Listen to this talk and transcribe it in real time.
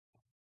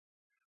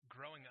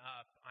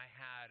I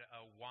had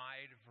a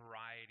wide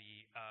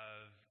variety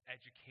of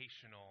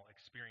educational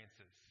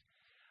experiences.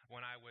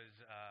 When I was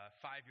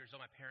 5 years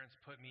old, my parents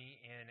put me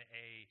in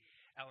a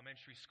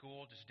elementary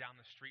school just down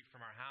the street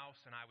from our house,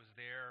 and I was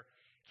there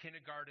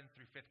kindergarten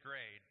through 5th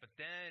grade. But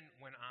then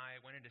when I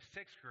went into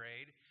 6th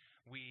grade,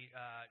 we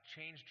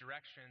changed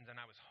directions,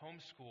 and I was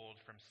homeschooled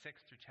from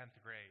 6th through 10th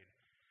grade.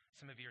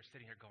 Some of you are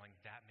sitting here going,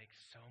 that makes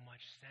so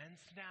much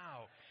sense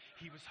now.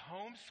 He was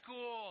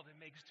homeschooled.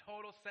 It makes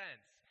total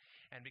sense.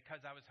 And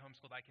because I was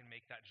homeschooled, I can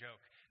make that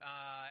joke.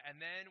 And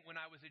then when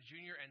I was a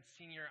junior and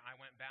senior, I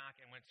went back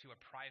and went to a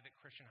private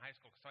Christian high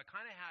school. So I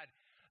kind of had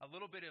a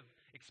little bit of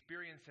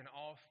experience in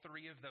all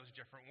three of those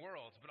different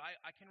worlds. But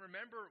I can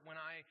remember when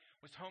I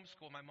was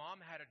homeschooled, my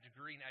mom had a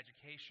degree in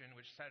education,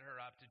 which set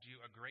her up to do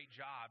a great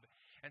job.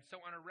 And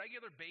so on a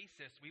regular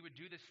basis, we would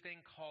do this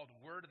thing called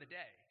Word of the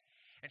Day.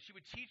 And she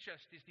would teach us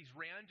these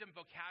random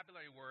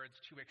vocabulary words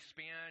to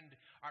expand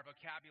our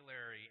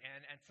vocabulary.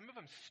 And some of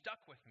them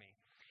stuck with me.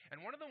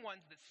 And one of the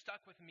ones that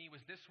stuck with me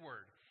was this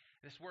word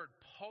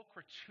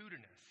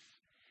pulchritudinous.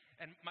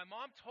 And my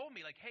mom told me,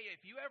 like, hey,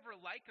 if you ever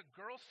like a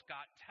Girl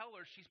Scout, tell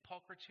her she's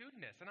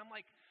pulchritudinous. And I'm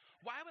like,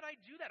 why would I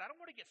do that? I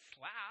don't want to get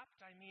slapped.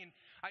 I mean,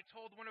 I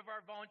told one of our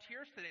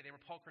volunteers today they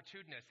were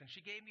pulchritudinous, and she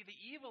gave me the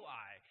evil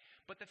eye.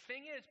 But the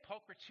thing is,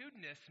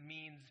 pulchritudinous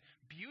means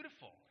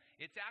beautiful.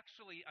 It's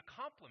actually a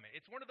compliment.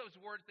 It's one of those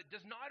words that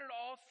does not at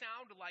all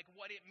sound like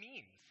what it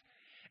means.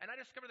 And I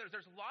discovered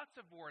there's lots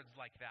of words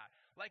like that.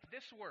 Like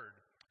this word,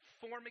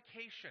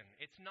 formication.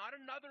 It's not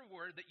another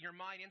word that your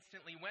mind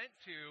instantly went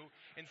to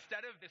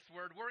instead of this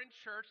word. We're in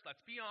church,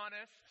 let's be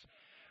honest.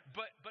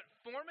 But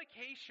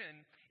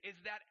formication is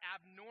that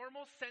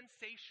abnormal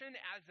sensation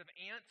as of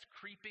ants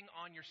creeping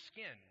on your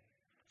skin.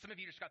 Some of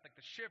you just got like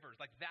the shivers,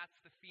 like that's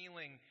the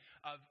feeling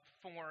of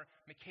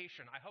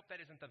formication. I hope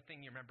that isn't the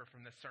thing you remember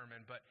from this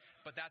sermon, but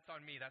that's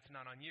on me, that's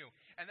not on you.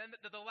 And then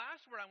the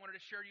last word I wanted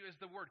to share to you is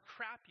the word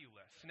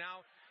crapulous.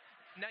 Now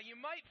you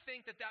might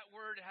think that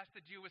word has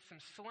to do with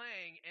some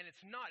slang, and it's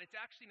not. It's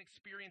actually an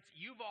experience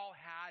you've all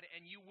had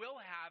and you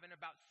will have in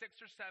about 6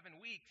 or 7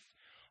 weeks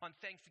on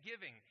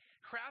Thanksgiving.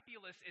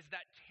 Crapulous is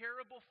that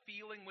terrible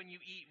feeling when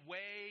you eat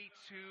way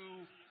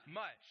too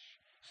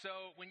much.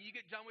 So when you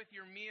get done with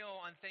your meal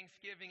on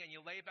Thanksgiving and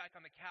you lay back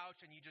on the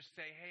couch and you just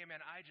say, hey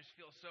man, I just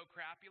feel so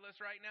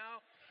crapulous right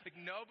now. Like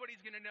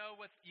nobody's going to know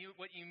what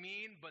you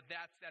mean, but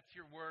that's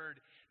your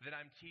word that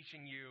I'm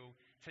teaching you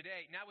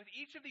today. Now with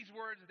each of these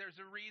words,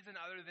 there's a reason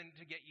other than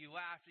to get you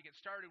laughed, to get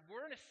started.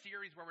 We're in a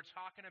series where we're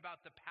talking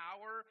about the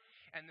power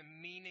and the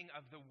meaning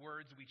of the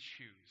words we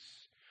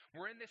choose.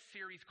 We're in this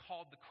series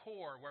called The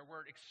Core, where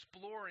we're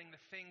exploring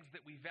the things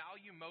that we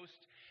value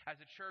most as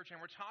a church,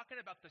 and we're talking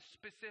about the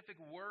specific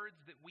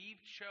words that we've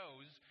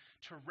chose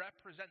to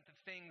represent the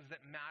things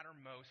that matter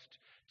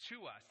most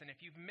to us. And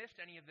if you've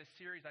missed any of this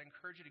series, I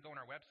encourage you to go on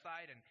our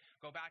website and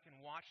go back and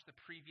watch the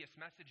previous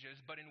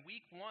messages. But in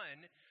week 1,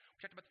 we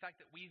talked about the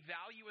fact that we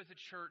value as a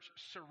church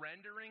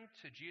surrendering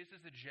to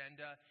Jesus'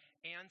 agenda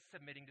and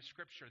submitting to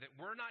Scripture, that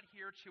we're not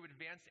here to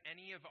advance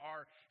any of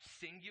our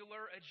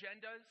singular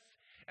agendas,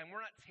 and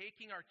we're not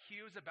taking our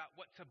cues about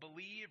what to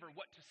believe or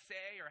what to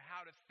say or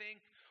how to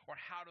think or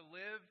how to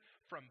live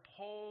from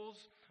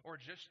polls or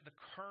just the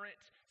current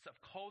of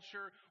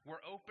culture. We're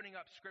opening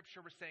up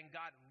Scripture. We're saying,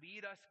 God,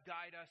 lead us,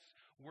 guide us.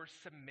 We're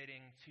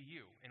submitting to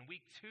you. In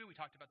week 2, we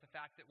talked about the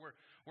fact that we're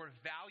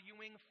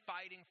valuing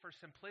fighting for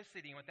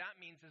simplicity. And what that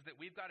means is that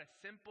we've got a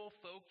simple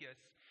focus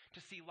to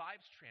see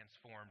lives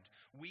transformed.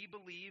 We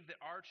believe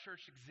that our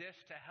church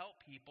exists to help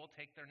people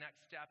take their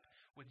next step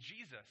with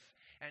Jesus.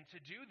 And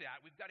to do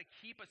that, we've got to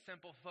keep a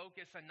simple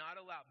focus and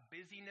not allow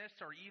busyness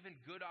or even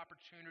good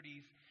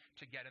opportunities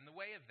to get in the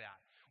way of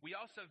that. We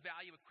also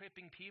value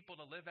equipping people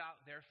to live out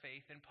their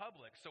faith in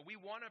public. So we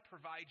want to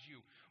provide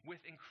you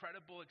with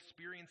incredible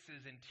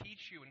experiences and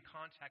teach you in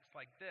contexts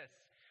like this.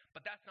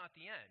 But that's not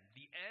the end.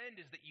 The end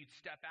is that you'd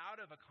step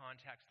out of a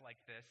context like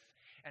this,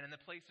 and in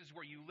the places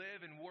where you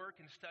live and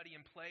work and study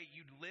and play,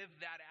 you'd live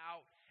that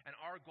out, and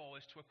our goal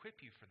is to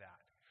equip you for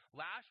that.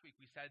 Last week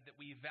we said that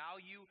we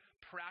value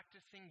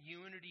practicing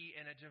unity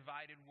in a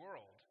divided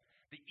world.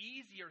 The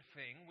easier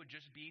thing would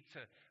just be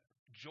to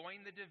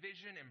join the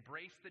division,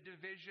 embrace the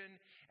division,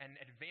 and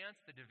advance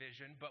the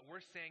division, but we're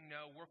saying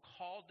no, we're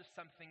called to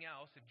something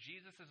else. If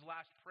Jesus'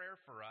 last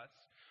prayer for us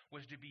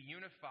was to be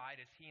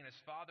unified as he and his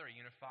Father are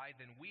unified,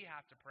 then we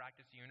have to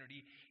practice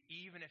unity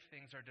even if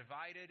things are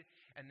divided.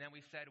 And then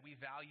we said we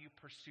value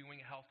pursuing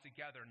health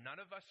together.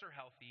 None of us are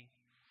healthy,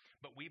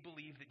 but we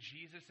believe that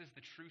Jesus is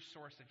the true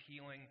source of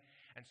healing.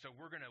 And so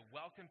we're going to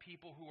welcome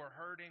people who are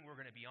hurting. We're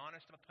going to be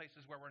honest about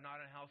places where we're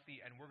not unhealthy,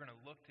 and we're going to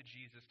look to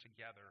Jesus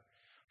together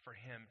for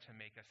him to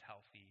make us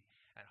healthy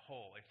and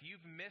whole. If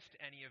you've missed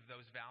any of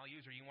those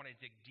values or you want to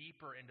dig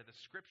deeper into the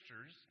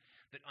scriptures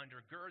that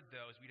undergird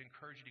those, we'd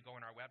encourage you to go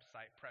on our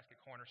website,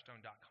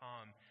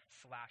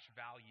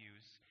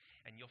 prescottcornerstone.com/values,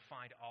 and you'll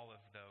find all of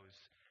those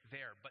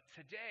there. But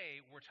today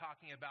we're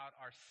talking about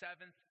our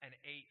 7th and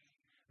 8th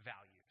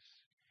values.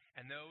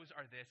 And those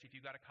are this. If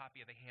you've got a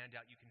copy of the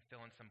handout, you can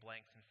fill in some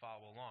blanks and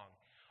follow along.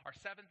 Our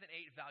seventh and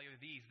eighth value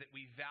are these, that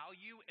we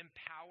value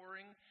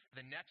empowering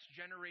the next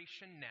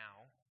generation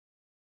now,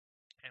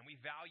 and we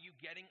value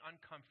getting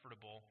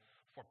uncomfortable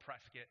for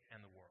Prescott and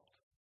the world.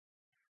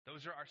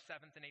 Those are our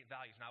seventh and eighth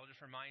values. And I will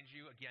just remind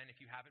you, again, if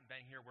you haven't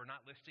been here, we're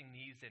not listing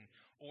these in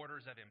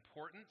orders of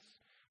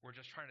importance. We're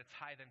just trying to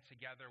tie them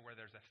together where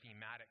there's a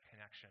thematic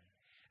connection.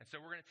 And so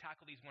we're going to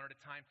tackle these one at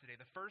a time today.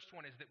 The first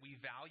one is that we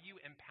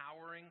value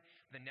empowering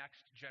the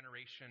next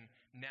generation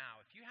now.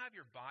 If you have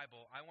your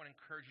Bible, I want to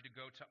encourage you to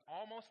go to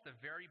almost the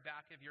very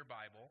back of your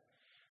Bible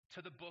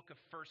to the book of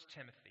 1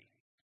 Timothy.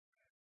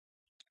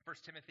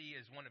 1 Timothy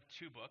is one of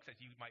two books, as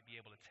you might be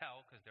able to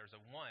tell, because there's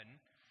a one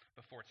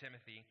before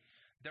Timothy.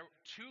 There are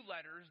two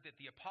letters that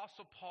the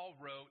Apostle Paul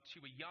wrote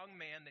to a young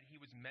man that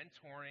he was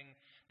mentoring,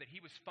 that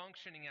he was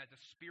functioning as a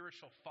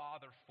spiritual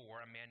father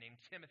for, a man named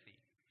Timothy.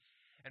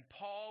 And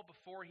Paul,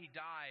 before he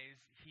dies,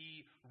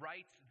 he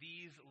writes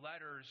these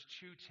letters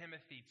to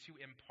Timothy to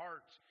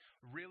impart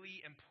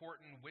really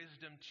important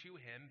wisdom to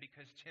him,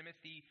 because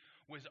Timothy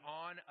was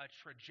on a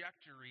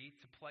trajectory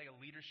to play a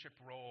leadership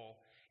role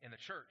in the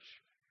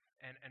church.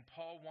 And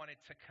Paul wanted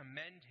to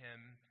commend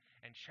him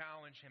and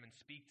challenge him and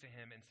speak to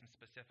him in some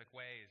specific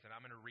ways. And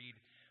I'm going to read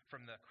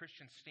from the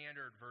Christian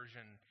Standard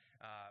Version,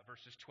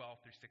 verses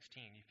 12 through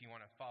 16. If you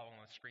want to follow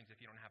on the screens,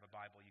 if you don't have a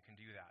Bible, you can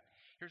do that.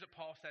 Here's what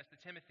Paul says to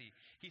Timothy.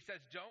 He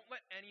says, "Don't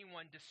let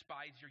anyone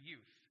despise your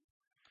youth,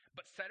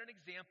 but set an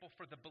example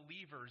for the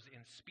believers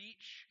in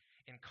speech,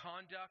 in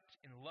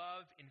conduct, in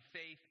love, in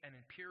faith, and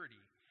in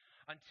purity.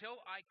 Until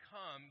I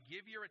come,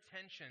 give your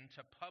attention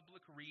to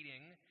public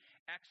reading,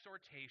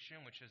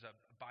 exhortation," which is a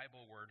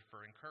Bible word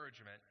for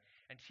encouragement,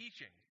 "and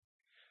teaching.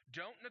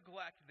 Don't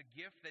neglect the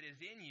gift that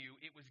is in you.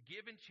 It was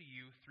given to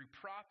you through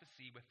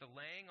prophecy with the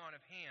laying on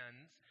of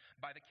hands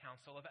by the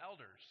council of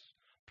elders.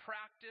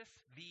 Practice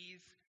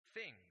these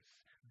things.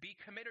 Be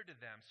committed to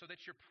them so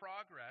that your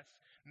progress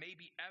may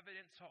be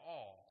evident to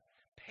all.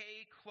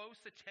 Pay close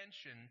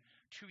attention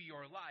to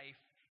your life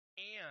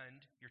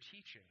and your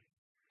teaching.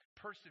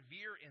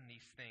 Persevere in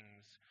these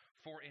things,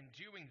 for in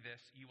doing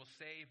this you will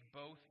save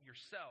both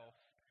yourself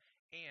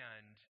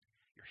and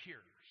your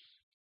hearers."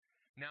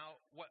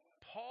 Now, what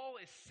Paul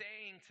is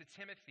saying to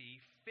Timothy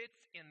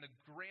fits in the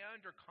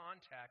grander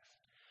context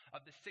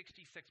of the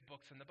 66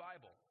 books in the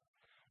Bible.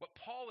 What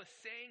Paul is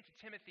saying to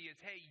Timothy is,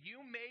 hey,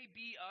 you may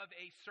be of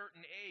a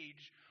certain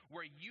age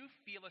where you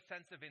feel a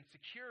sense of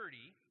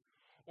insecurity,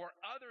 or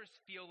others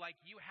feel like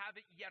you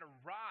haven't yet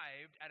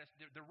arrived at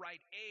the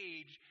right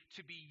age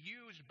to be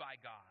used by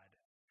God.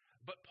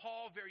 But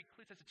Paul very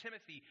clearly says to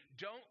Timothy,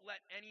 don't let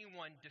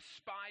anyone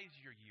despise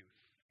your youth.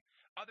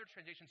 Other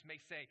translations may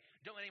say,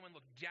 don't let anyone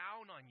look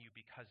down on you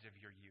because of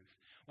your youth.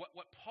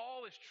 What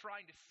Paul is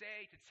trying to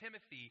say to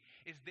Timothy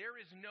is there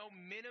is no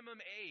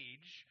minimum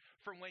age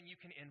for when you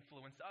can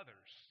influence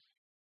others.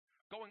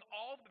 Going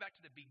all the way back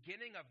to the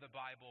beginning of the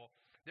Bible,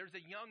 there's a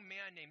young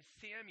man named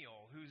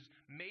Samuel who's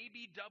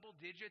maybe double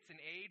digits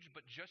in age,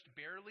 but just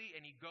barely,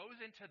 and he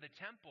goes into the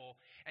temple,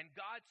 and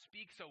God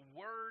speaks a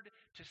word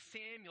to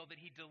Samuel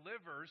that he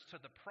delivers to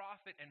the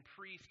prophet and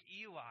priest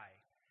Eli.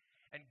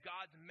 And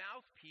God's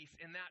mouthpiece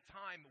in that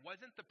time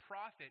wasn't the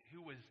prophet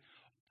who was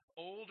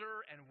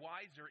older and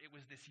wiser. It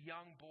was this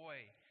young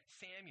boy,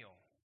 Samuel.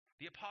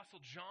 The Apostle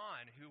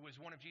John, who was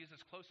one of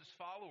Jesus' closest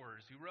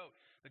followers, who wrote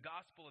the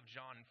Gospel of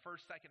John,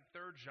 1st, 2nd,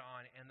 3rd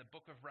John, and the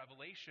book of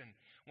Revelation,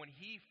 when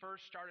he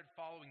first started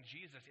following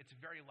Jesus, it's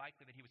very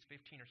likely that he was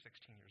 15 or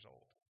 16 years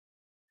old.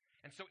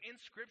 And so in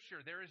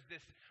Scripture, there is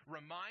this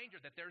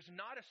reminder that there's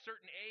not a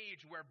certain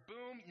age where,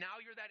 boom,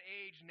 now you're that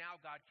age, now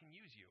God can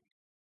use you.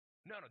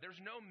 No, there's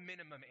no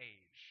minimum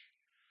age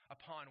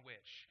upon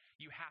which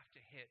you have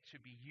to hit to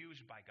be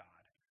used by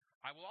God.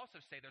 I will also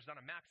say there's not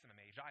a maximum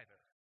age either.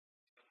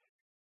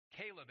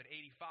 Caleb at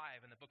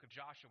 85 in the book of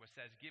Joshua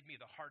says, give me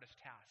the hardest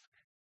task,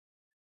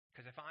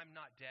 because if I'm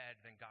not dead,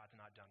 then God's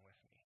not done with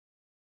me.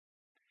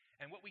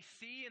 And what we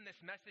see in this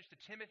message to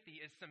Timothy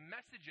is some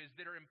messages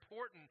that are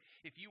important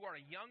if you are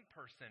a young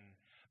person,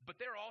 but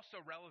they're also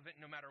relevant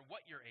no matter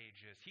what your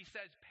age is. He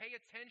says, pay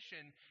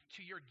attention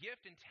to your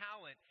gift and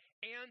talent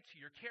and to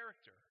your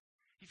character.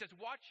 He says,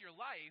 watch your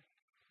life,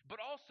 but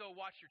also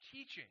watch your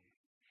teaching.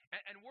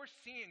 And we're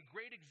seeing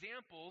great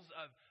examples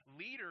of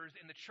leaders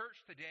in the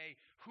church today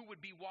who would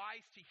be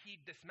wise to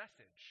heed this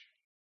message.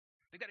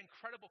 They've got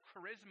incredible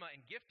charisma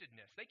and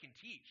giftedness. They can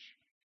teach.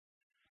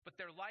 But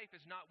their life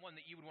is not one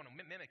that you would want to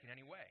mimic in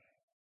any way.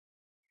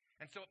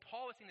 And so what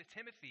Paul is saying to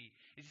Timothy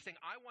is he's saying,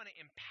 I want to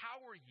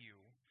empower you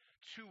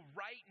to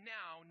right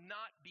now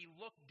not be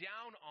looked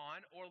down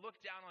on or look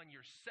down on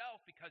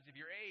yourself because of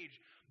your age,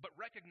 but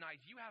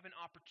recognize you have an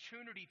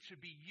opportunity to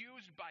be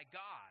used by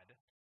God.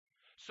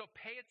 So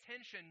pay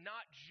attention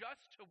not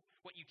just to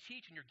what you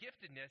teach and your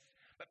giftedness,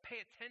 but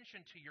pay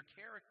attention to your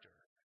character.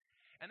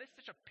 And this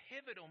is such a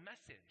pivotal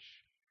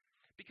message.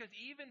 Because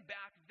even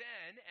back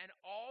then and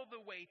all the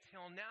way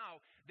till now,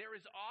 there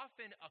is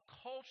often a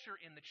culture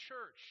in the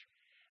church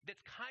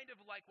that's kind of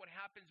like what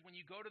happens when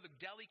you go to the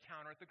deli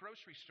counter at the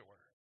grocery store.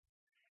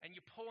 And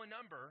you pull a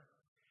number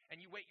and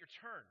you wait your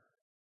turn.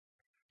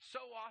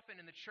 So often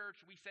in the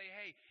church, we say,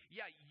 hey,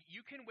 yeah,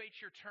 you can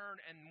wait your turn,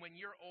 and when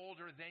you're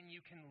older, then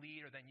you can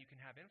lead or then you can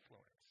have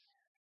influence.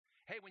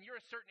 Hey, when you're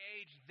a certain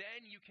age,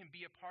 then you can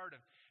be a part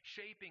of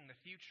shaping the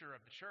future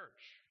of the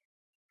church.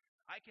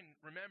 I can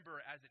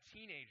remember as a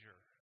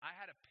teenager, I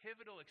had a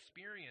pivotal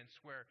experience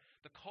where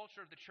the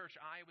culture of the church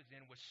I was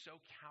in was so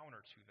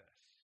counter to this.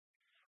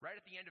 Right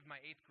at the end of my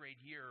 8th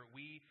grade year,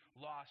 we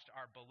lost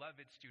our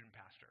beloved student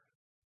pastor.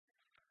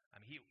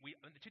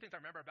 The two things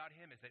I remember about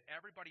him is that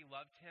everybody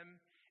loved him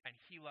and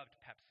he loved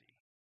Pepsi.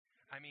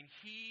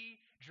 He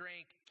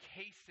drank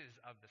cases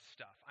of the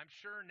stuff. I'm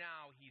sure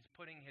now he's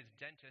putting his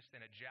dentist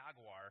in a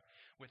Jaguar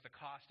with the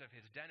cost of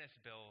his dentist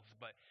bills,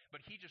 but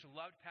he just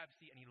loved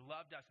Pepsi and he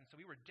loved us, and so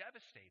we were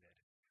devastated.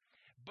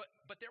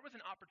 But there was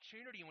an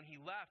opportunity when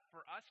he left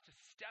for us to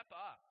step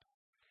up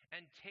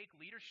and take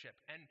leadership.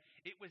 And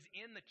it was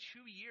in the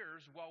 2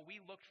 years while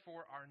we looked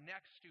for our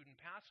next student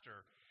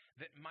pastor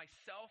that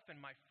myself and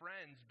my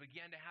friends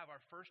began to have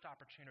our first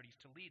opportunities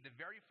to lead. The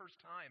very first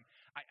time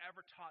I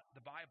ever taught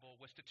the Bible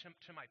was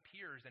to my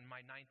peers in my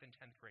 9th and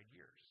 10th grade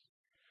years.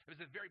 It was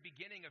the very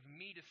beginning of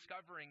me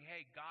discovering,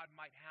 hey, God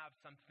might have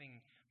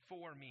something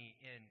for me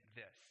in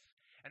this.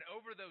 And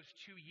over those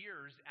 2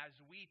 years, as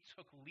we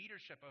took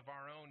leadership of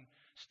our own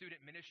student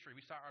ministry,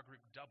 we saw our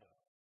group double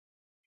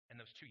in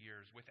those 2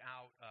 years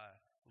without a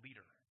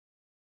leader,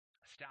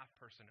 a staff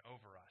person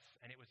over us.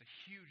 And it was a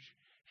huge,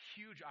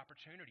 huge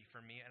opportunity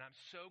for me. And I'm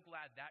so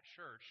glad that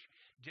church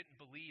didn't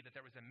believe that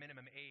there was a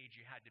minimum age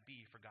you had to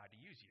be for God to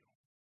use you.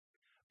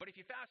 But if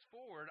you fast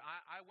forward,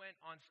 I went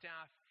on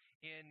staff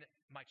in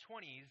my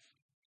 20s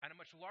at a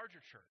much larger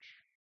church.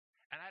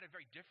 And I had a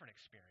very different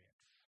experience.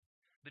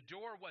 The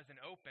door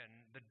wasn't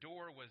open, the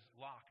door was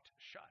locked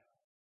shut.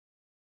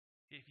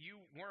 If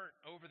you weren't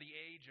over the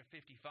age of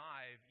 55,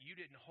 you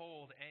didn't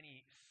hold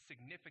any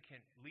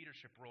significant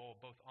leadership role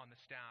both on the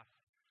staff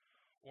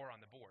or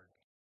on the board.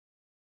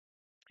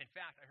 In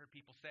fact, I heard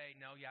people say,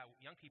 no, yeah,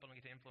 young people don't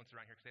get to influence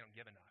around here because they don't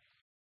give enough.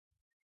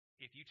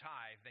 If you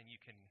tithe, then you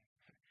can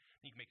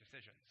make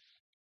decisions.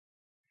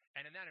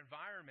 And in that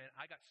environment,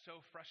 I got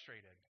so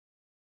frustrated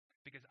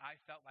because I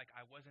felt like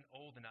I wasn't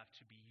old enough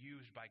to be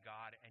used by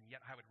God, and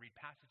yet I would read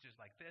passages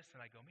like this,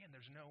 and I go, man,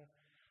 there's no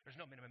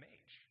minimum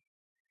age.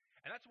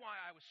 And that's why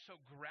I was so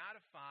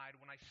gratified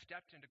when I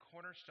stepped into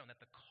Cornerstone,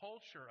 that the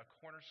culture of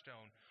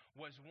Cornerstone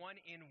was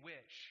one in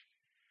which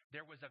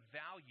there was a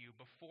value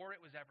before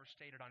it was ever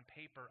stated on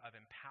paper of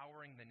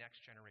empowering the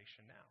next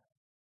generation now.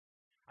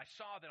 I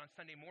saw that on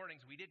Sunday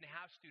mornings we didn't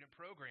have student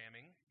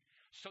programming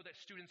so that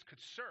students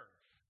could serve.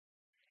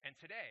 And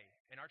today,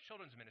 in our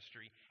children's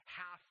ministry,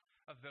 half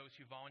of those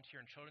who volunteer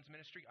in children's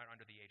ministry are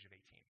under the age of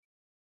 18.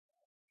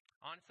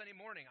 On Sunday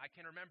morning, I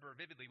can remember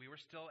vividly, we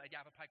were still at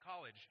Yavapai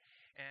College,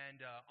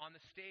 and on the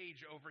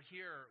stage over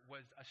here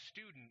was a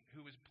student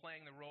who was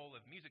playing the role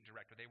of music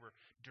director. They were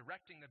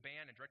directing the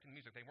band and directing the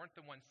music. They weren't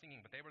the ones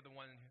singing, but they were the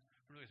one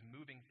who really was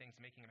moving things,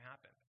 making them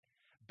happen.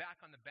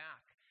 Back on the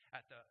back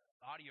at the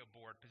audio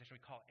board position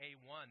we call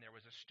A1, there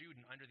was a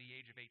student under the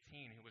age of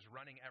 18 who was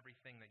running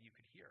everything that you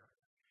could hear.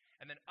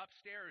 And then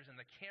upstairs in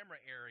the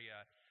camera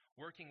area,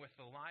 working with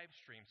the live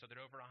stream so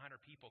that over 100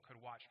 people could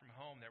watch from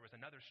home, there was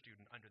another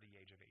student under the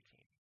age of 18.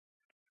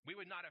 We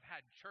would not have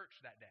had church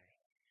that day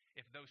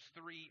if those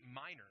 3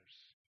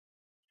 minors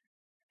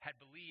had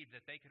believed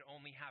that they could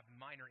only have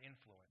minor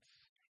influence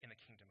in the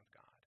kingdom of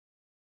God.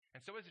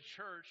 And so as a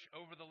church,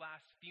 over the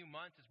last few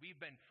months, as we've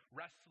been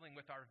wrestling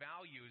with our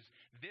values,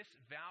 this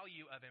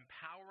value of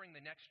empowering the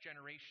next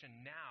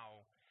generation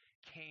now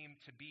came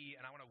to be,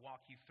 and I want to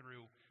walk you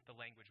through the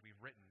language we've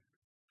written.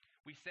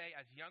 We say,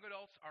 as young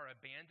adults are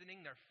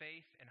abandoning their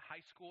faith in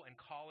high school and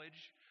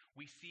college,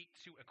 we seek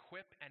to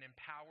equip and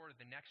empower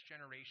the next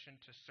generation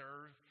to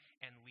serve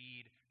and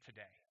lead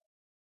today.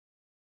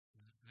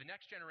 The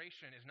next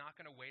generation is not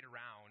going to wait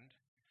around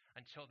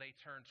until they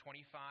turn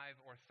 25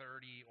 or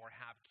 30 or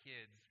have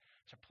kids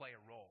to play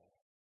a role.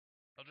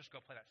 They'll just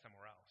go play that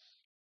somewhere else.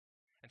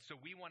 And so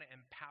we want to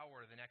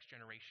empower the next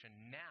generation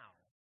now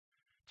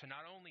to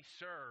not only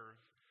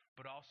serve,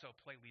 but also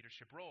play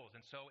leadership roles.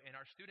 And so in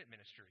our student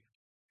ministry,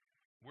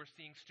 we're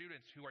seeing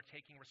students who are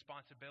taking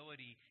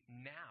responsibility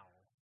now,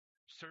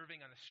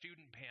 serving on the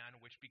student band,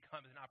 which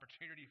becomes an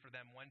opportunity for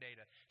them one day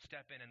to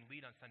step in and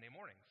lead on Sunday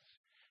mornings.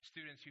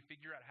 Students who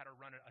figure out how to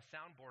run a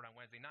soundboard on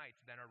Wednesday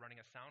nights, then are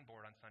running a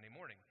soundboard on Sunday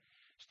morning.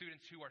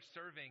 Students who are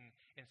serving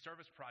in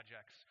service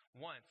projects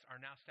once are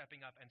now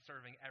stepping up and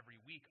serving every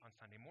week on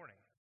Sunday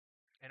morning.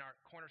 In our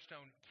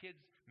Cornerstone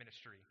Kids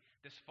ministry,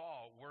 this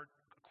fall, we're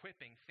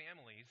equipping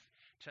families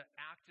to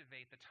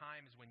activate the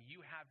times when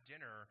you have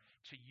dinner,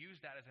 to use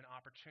that as an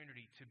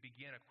opportunity to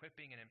begin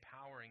equipping and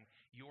empowering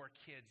your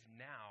kids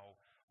now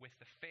with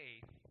the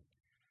faith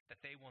that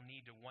they will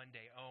need to one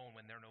day own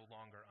when they're no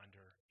longer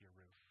under your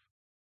roof.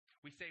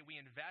 We say we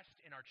invest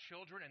in our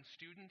children and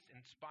students,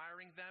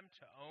 inspiring them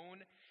to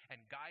own and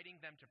guiding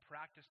them to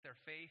practice their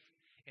faith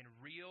in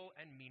real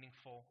and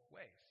meaningful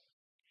ways.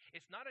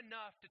 It's not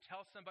enough to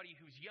tell somebody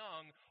who's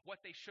young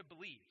what they should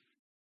believe.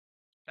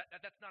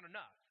 That's not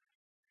enough.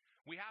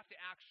 We have to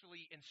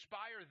actually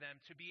inspire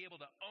them to be able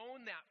to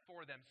own that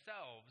for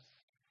themselves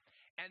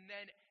and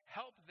then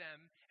help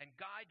them and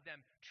guide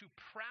them to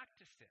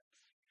practice it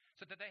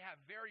so that they have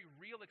very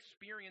real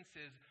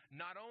experiences,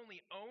 not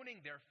only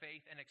owning their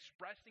faith and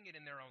expressing it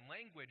in their own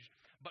language,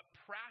 but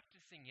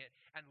practicing it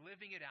and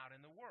living it out in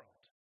the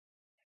world.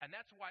 And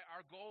that's why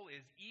our goal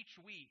is each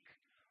week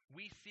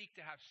we seek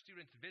to have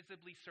students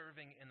visibly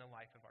serving in the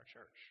life of our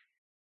church.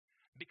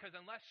 Because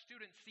unless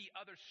students see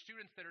other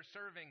students that are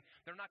serving,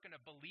 they're not going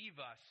to believe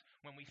us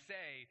when we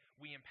say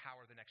we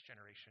empower the next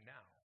generation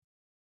now.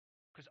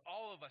 Because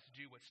all of us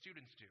do what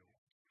students do.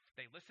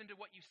 They listen to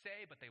what you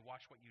say, but they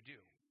watch what you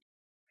do.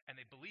 And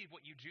they believe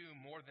what you do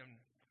more than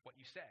what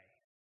you say.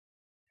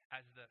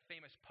 As the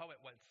famous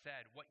poet once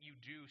said, what you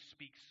do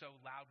speaks so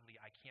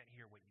loudly, I can't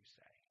hear what you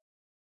say.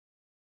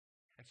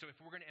 And so if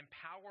we're going to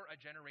empower a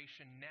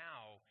generation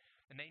now,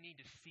 then they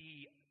need to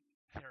see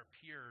their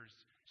peers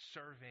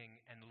serving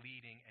and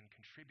leading and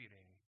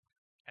contributing.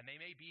 And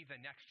they may be the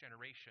next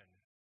generation,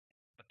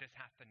 but this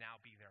has to now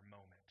be their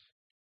moment.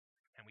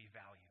 And we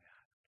value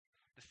that.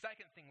 The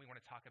second thing we want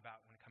to talk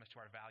about when it comes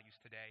to our values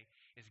today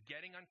is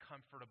getting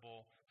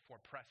uncomfortable for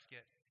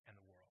Prescott and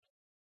the world.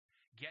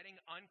 Getting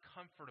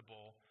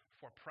uncomfortable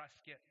for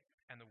Prescott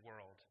and the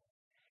world.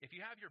 If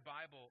you have your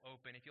Bible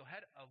open, if you'll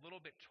head a little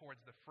bit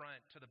towards the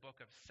front to the book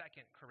of 2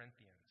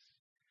 Corinthians.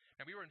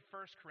 Now, we were in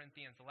 1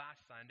 Corinthians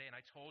last Sunday, and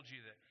I told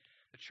you that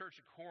the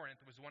church at Corinth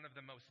was one of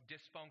the most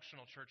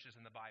dysfunctional churches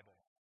in the Bible.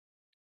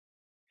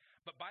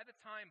 But by the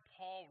time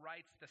Paul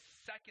writes the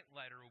second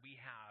letter we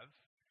have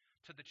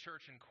to the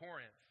church in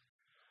Corinth,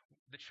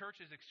 the church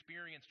has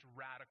experienced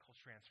radical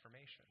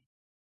transformation.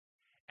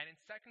 And in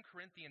 2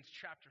 Corinthians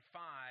chapter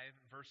 5,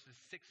 verses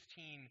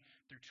 16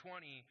 through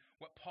 20,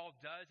 what Paul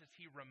does is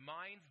he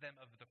reminds them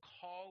of the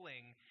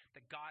calling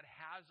that God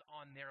has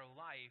on their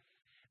life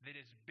that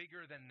is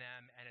bigger than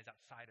them and is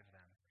outside of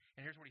them.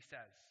 And here's what he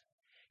says.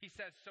 He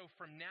says, so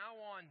from now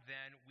on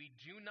then, we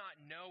do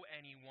not know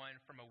anyone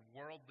from a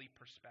worldly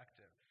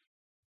perspective.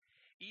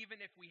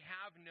 Even if we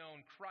have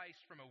known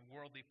Christ from a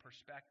worldly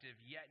perspective,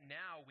 yet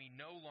now we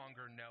no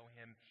longer know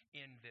him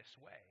in this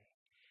way.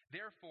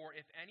 Therefore,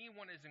 if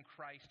anyone is in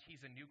Christ,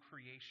 he's a new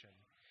creation.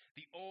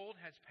 The old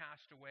has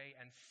passed away,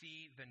 and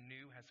see, the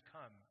new has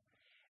come.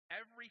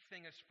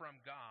 Everything is from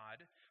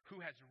God,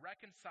 who has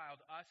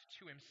reconciled us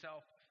to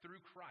himself through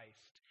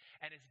Christ,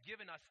 and has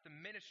given us the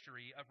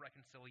ministry of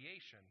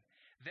reconciliation.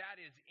 That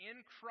is,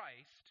 in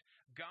Christ,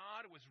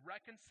 God was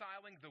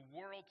reconciling the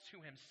world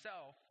to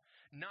himself,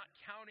 not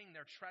counting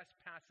their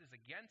trespasses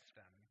against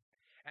them,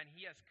 and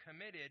he has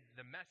committed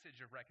the message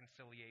of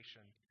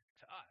reconciliation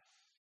to us.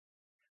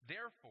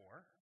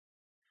 Therefore,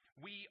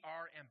 we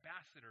are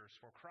ambassadors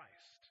for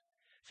Christ.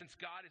 Since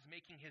God is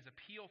making his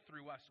appeal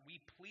through us,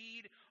 we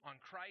plead on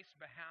Christ's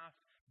behalf,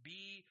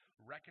 be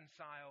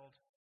reconciled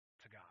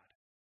to God.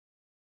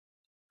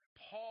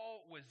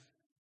 Paul was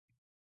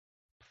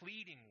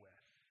pleading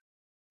with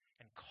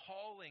and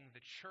calling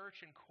the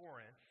church in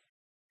Corinth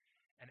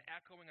and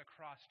echoing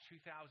across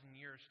 2,000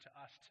 years to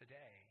us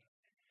today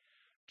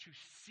to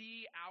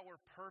see our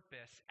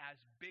purpose as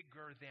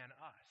bigger than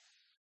us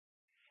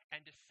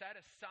and to set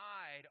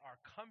aside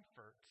our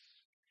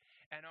comforts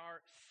and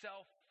our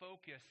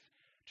self-focus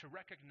to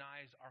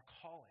recognize our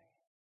calling.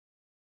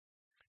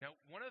 Now,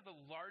 one of the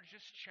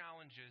largest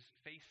challenges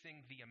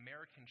facing the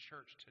American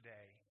church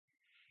today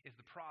is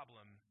the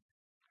problem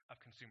of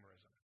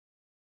consumerism.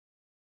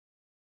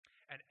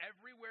 And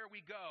everywhere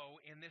we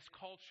go in this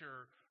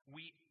culture,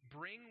 we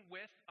bring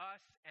with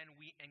us and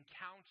we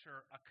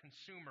encounter a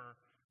consumer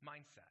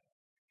mindset.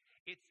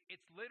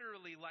 It's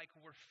literally like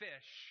we're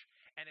fish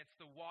and it's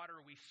the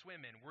water we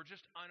swim in. We're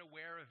just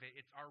unaware of it.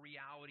 It's our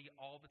reality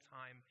all the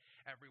time,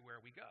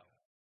 everywhere we go.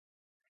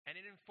 And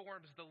it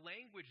informs the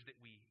language that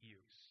we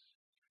use.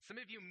 Some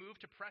of you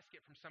moved to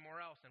Prescott from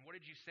somewhere else, and what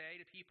did you say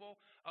to people?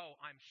 Oh,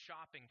 I'm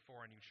shopping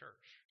for a new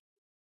church.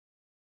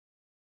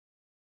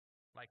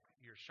 Like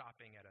you're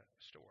shopping at a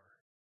store.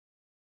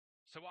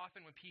 So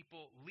often when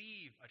people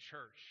leave a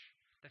church,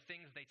 the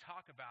things they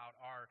talk about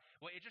are,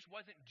 well, it just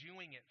wasn't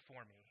doing it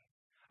for me.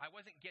 I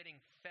wasn't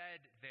getting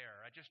fed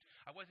there.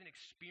 I wasn't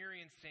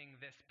experiencing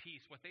this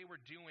peace. What they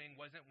were doing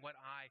wasn't what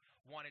I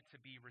wanted to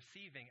be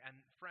receiving. And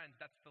friends,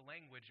 that's the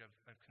language of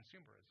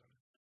consumerism.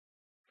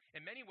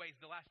 In many ways,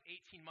 the last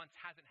 18 months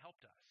hasn't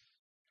helped us.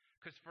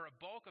 Because for a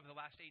bulk of the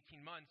last 18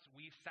 months,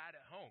 we've sat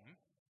at home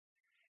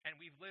and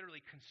we've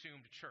literally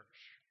consumed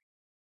church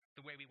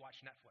the way we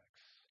watch Netflix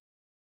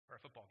or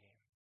a football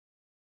game.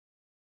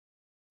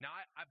 Now,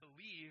 I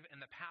believe in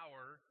the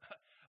power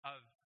of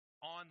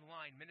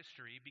online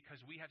ministry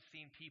because we have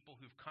seen people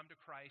who've come to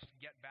Christ,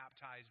 get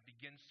baptized,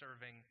 begin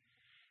serving,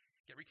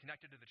 get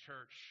reconnected to the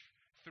church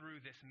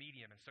through this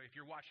medium. And so if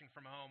you're watching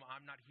from home,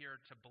 I'm not here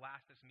to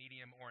blast this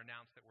medium or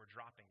announce that we're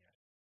dropping it.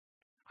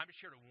 I'm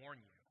just here to warn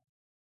you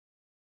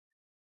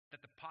that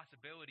the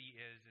possibility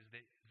is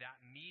that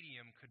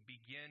medium could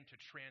begin to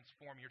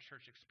transform your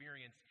church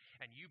experience,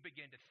 and you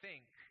begin to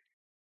think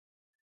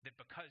that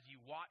because you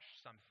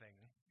watch something,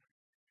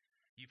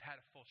 you've had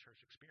a full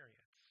church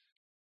experience.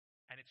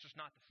 And it's just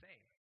not the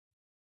same.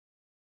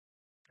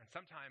 And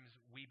sometimes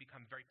we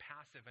become very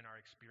passive in our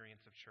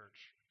experience of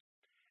church,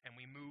 and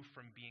we move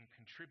from being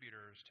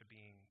contributors to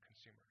being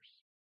consumers.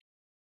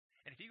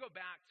 And if you go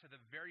back to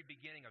the very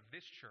beginning of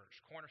this church,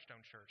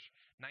 Cornerstone Church,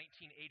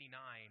 1989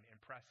 in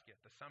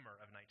Prescott, the summer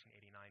of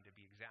 1989 to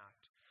be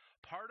exact,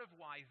 part of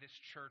why this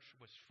church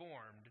was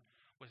formed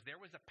was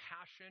there was a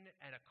passion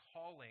and a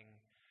calling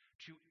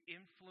to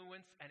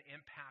influence and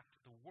impact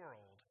the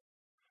world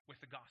with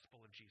the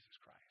gospel of Jesus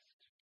Christ.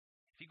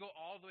 If you go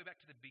all the way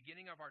back to the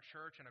beginning of our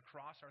church and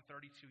across our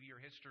 32-year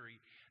history,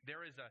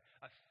 there is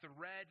a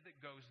thread that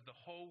goes the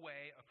whole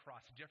way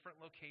across different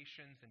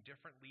locations and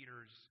different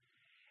leaders,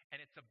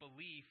 and it's a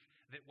belief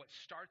that what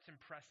starts in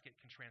Prescott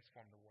can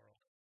transform the world.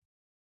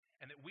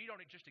 And that we don't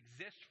just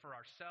exist for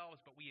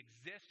ourselves, but we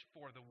exist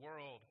for the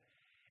world.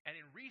 And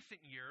in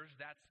recent years,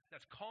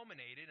 that's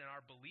culminated in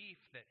our belief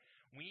that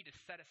we need to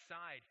set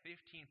aside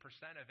 15%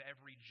 of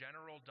every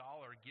general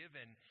dollar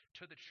given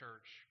to the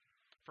church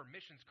for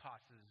missions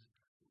causes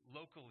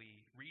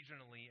locally,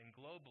 regionally, and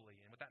globally.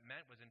 And what that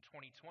meant was in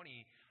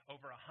 2020,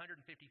 over $150,000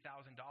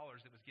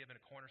 that was given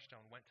to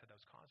Cornerstone went to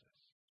those causes.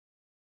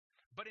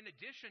 But in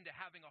addition to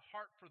having a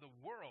heart for the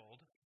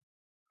world,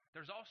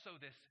 there's also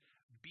this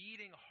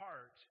beating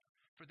heart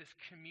for this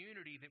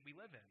community that we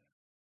live in.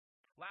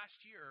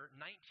 Last year,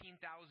 19,000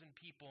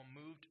 people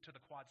moved to the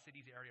Quad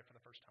Cities area for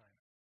the first time.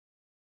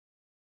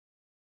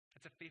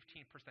 That's a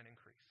 15%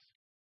 increase.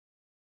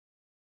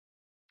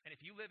 And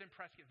if you live in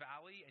Prescott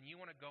Valley and you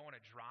want to go on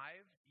a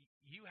drive,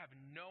 you have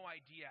no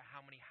idea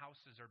how many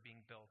houses are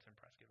being built in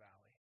Prescott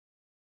Valley.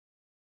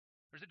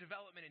 There's a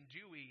development in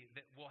Dewey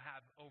that will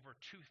have over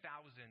 2,000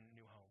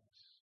 new homes.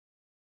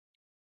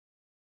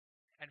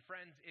 And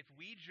friends, if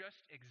we just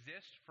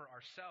exist for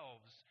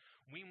ourselves,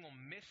 we will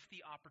miss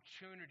the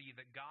opportunity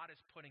that God is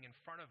putting in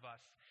front of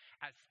us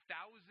as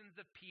thousands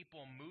of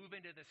people move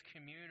into this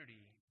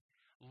community,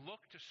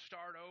 look to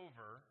start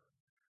over.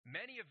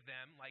 Many of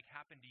them, like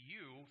happened to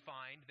you,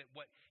 find that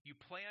what you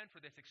plan for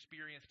this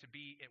experience to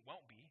be, it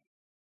won't be,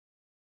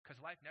 because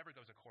life never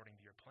goes according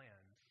to your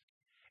plans.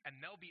 And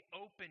there'll be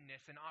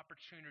openness and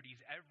opportunities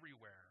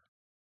everywhere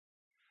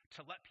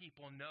to let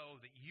people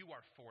know that you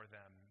are for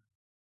them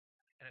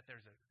and that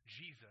there's a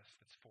Jesus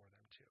that's for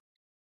them too.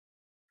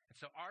 And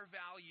so our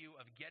value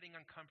of getting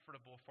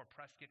uncomfortable for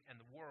Prescott and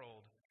the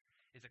world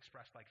is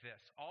expressed like this.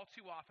 All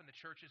too often the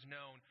church is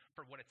known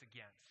for what it's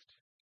against.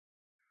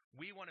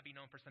 We want to be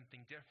known for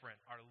something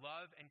different, our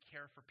love and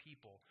care for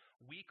people.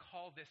 We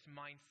call this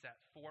mindset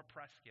for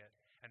Prescott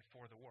and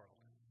for the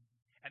world.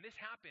 And this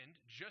happened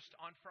just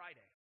on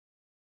Friday.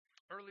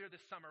 Earlier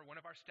this summer, one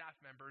of our staff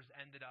members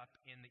ended up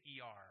in the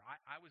ER.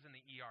 I was in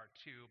the ER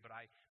too, but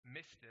I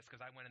missed this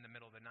because I went in the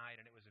middle of the night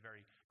and it was a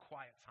very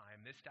quiet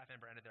time. This staff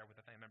member ended there with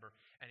a family member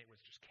and it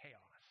was just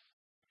chaos.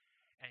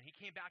 And he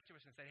came back to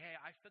us and said, hey,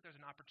 I feel there's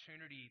an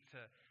opportunity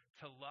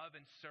to love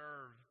and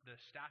serve the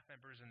staff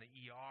members in the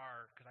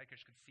ER because I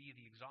just could see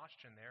the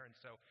exhaustion there. And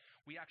so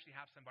we actually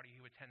have somebody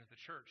who attends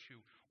the church who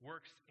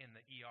works in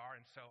the ER.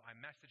 And so I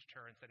messaged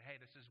her and said, hey,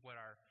 this is what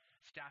our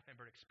staff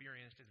member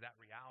experienced. Is that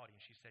reality?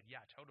 And she said,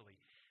 yeah, totally.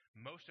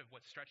 Most of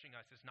what's stretching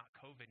us is not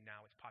COVID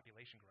now, it's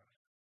population growth.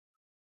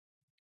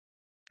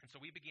 And so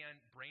we began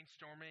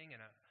brainstorming,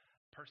 and a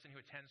person who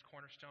attends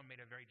Cornerstone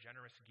made a very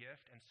generous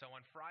gift. And so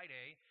on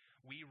Friday,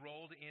 we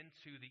rolled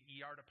into the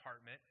ER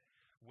department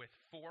with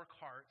 4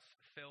 carts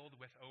filled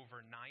with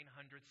over 900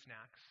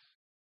 snacks,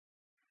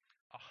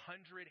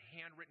 100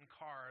 handwritten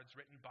cards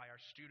written by our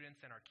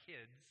students and our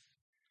kids,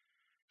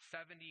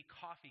 70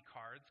 coffee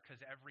cards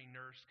because every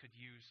nurse could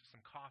use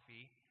some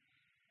coffee,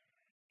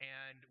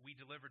 and we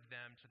delivered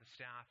them to the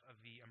staff of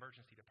the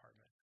emergency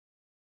department.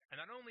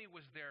 And not only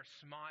was there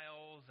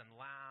smiles and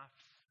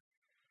laughs,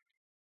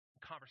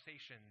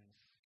 conversations,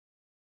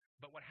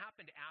 but what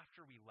happened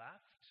after we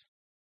left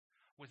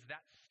was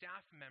that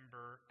staff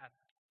member at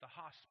the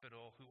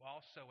hospital who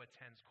also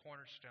attends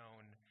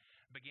Cornerstone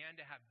began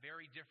to have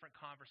very different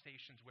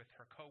conversations with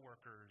her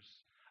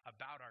coworkers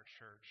about our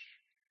church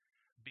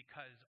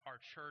because our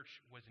church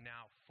was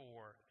now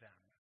for them.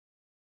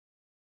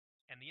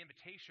 And the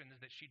invitations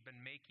that she'd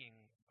been making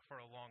for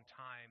a long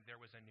time, there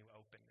was a new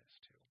openness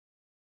to,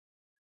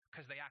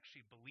 because they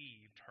actually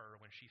believed her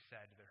when she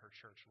said that her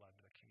church loved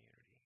the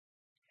community.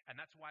 And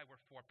that's why we're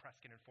for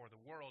Prescott and for the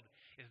world,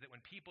 is that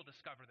when people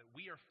discover that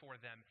we are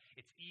for them,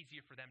 it's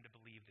easier for them to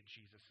believe that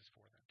Jesus is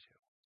for them too.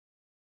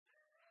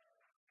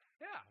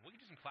 Yeah, we can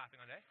do some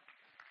clapping on that.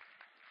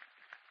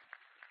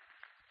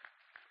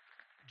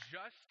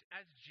 Just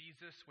as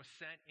Jesus was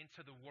sent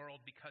into the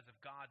world because of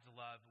God's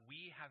love,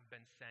 we have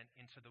been sent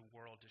into the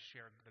world to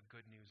share the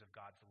good news of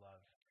God's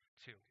love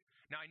too.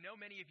 Now, I know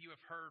many of you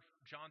have heard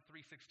John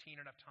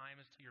 3:16 enough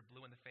times till you're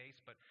blue in the face,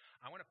 but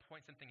I want to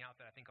point something out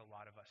that I think a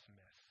lot of us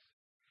miss.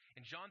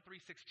 In John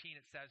 3:16,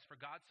 it says, "For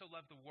God so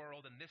loved the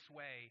world in this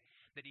way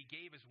that he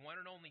gave his one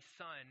and only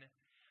Son,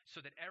 so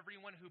that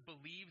everyone who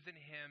believes in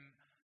him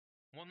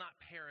will not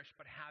perish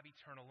but have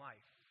eternal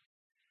life."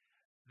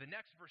 The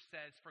next verse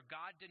says, "For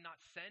God did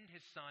not send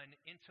his Son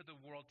into the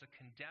world to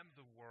condemn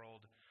the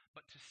world,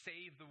 but to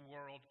save the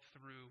world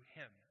through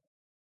him."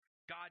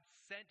 God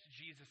sent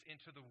Jesus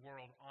into the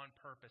world on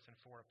purpose and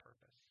for a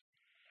purpose.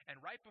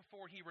 And right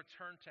before he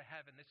returned to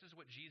heaven, this is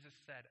what Jesus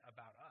said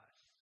about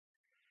us,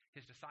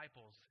 his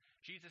disciples.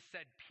 Jesus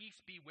said, "Peace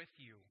be with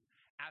you.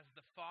 As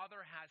the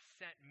Father has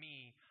sent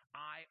me,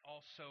 I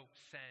also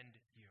send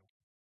you."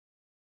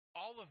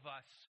 All of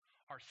us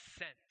are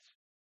sent.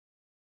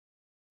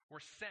 We're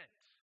sent.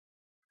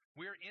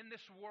 We're in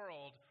this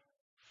world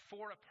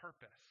for a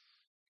purpose,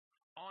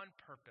 on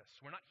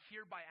purpose. We're not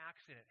here by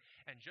accident.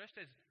 And just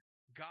as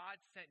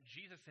God sent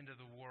Jesus into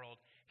the world,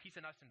 he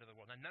sent us into the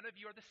world. Now, none of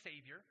you are the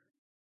Savior.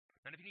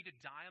 None of you need to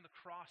die on the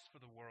cross for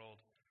the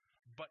world.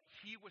 But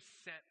he was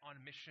sent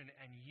on mission,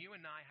 and you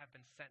and I have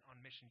been sent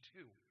on mission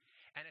too.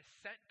 And as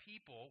sent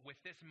people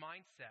with this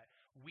mindset,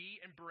 we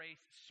embrace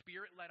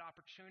Spirit-led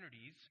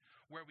opportunities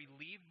where we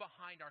leave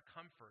behind our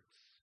comforts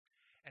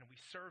and we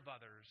serve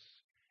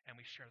others and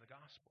we share the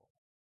gospel.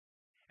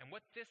 And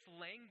what this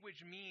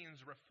language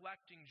means,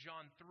 reflecting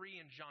John 3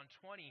 and John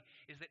 20,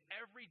 is that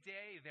every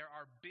day there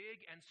are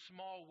big and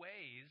small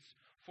ways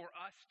for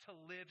us to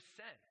live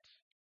sent.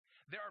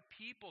 There are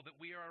people that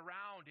we are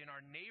around in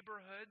our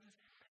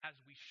neighborhoods, as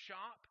we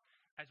shop,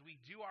 as we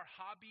do our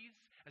hobbies,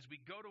 as we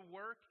go to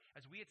work,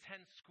 as we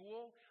attend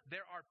school.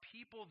 There are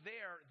people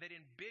there that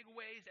in big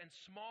ways and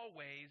small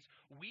ways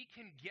we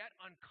can get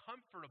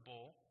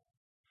uncomfortable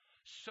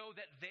so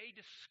that they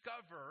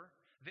discover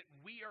that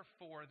we are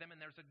for them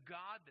and there's a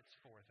God that's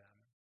for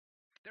them.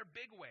 They're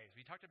big ways.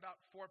 We talked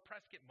about for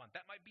Prescott month.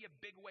 That might be a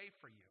big way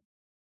for you.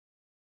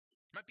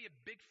 It might be a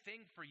big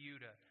thing for you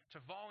to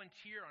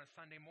volunteer on a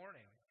Sunday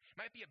morning. It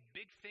might be a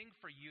big thing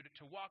for you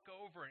to walk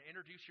over and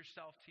introduce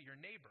yourself to your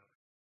neighbor.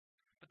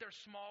 But there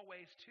are small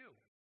ways too.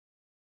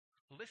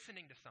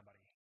 Listening to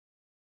somebody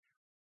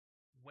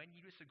when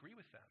you disagree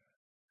with them.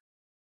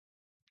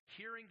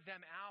 Hearing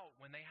them out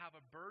when they have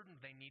a burden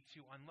they need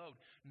to unload.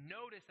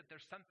 Notice that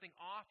there's something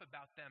off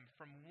about them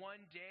from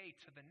one day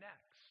to the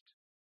next.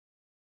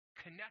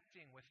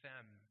 Connecting with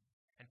them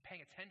and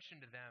paying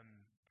attention to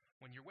them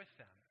when you're with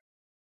them.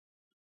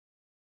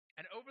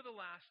 And over the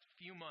last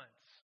few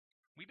months,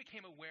 we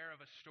became aware of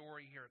a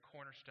story here at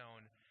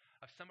Cornerstone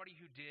of somebody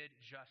who did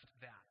just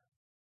that.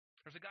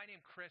 There's a guy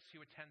named Chris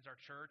who attends our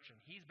church, and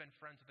he's been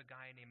friends with a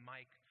guy named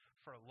Mike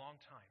for a long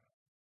time.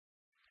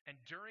 And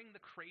during the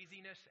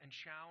craziness and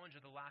challenge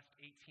of the last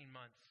 18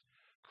 months,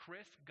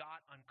 Chris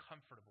got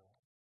uncomfortable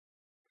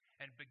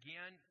and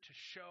began to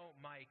show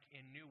Mike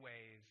in new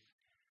ways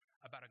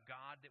about a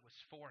God that was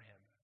for him.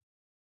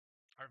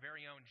 Our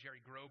very own Jerry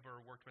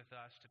Grober worked with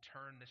us to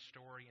turn this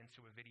story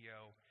into a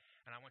video,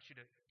 and I want you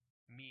to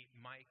meet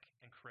Mike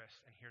and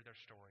Chris and hear their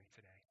story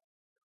today.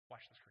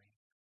 Watch the screen.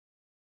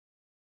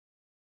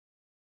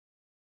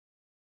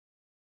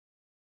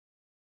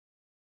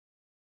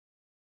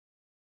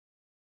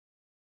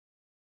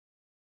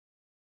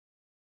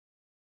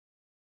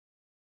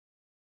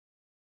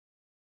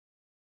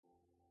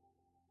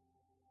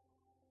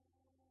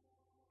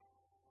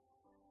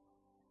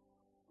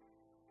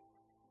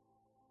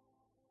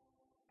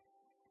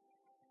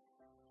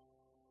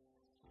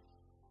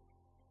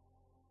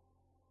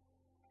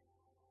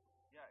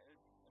 Yeah,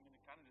 it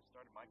kind of just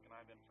started. Mike and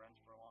I have been friends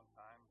for a long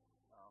time,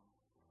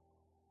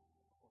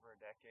 over a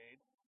decade,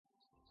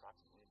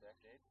 approximately a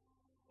decade.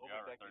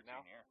 Over a decade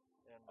now. Year.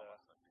 And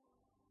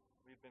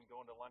we've been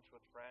going to lunch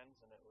with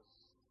friends, and it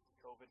was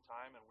COVID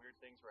time, and weird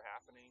things were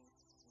happening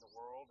in the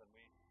world, and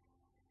we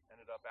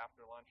ended up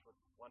after lunch with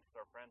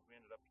our friends, we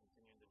ended up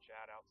continuing to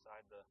chat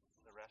outside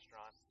the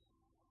restaurant,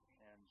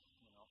 and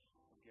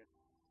we'd get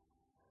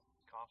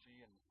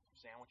coffee and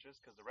sandwiches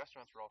because the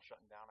restaurants were all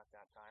shutting down at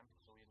that time.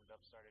 So we ended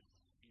up started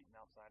eating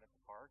outside at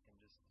the park and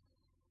just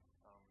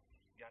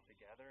got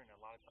together. And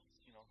a lot of times,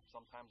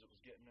 sometimes it was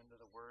getting into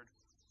the Word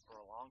for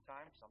a long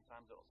time.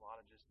 Sometimes it was a lot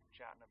of just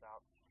chatting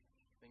about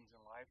things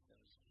in life.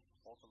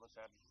 Both of us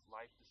had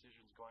life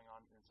decisions going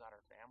on inside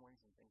our families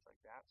and things like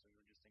that. So we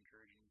were just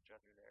encouraging each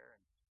other there.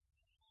 And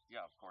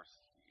yeah, of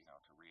course,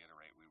 to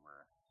reiterate, we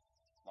were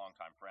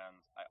longtime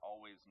friends. I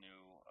always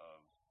knew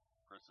of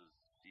Chris's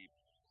deep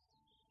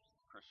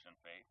Christian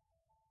faith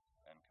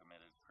and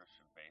committed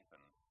Christian faith,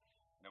 and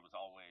it was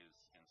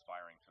always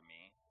inspiring to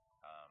me,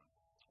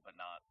 but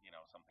not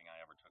something I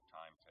ever took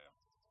time to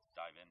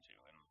dive into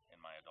in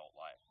my adult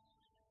life.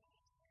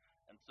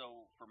 And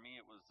so for me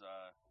it was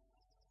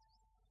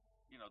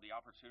the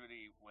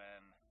opportunity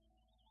when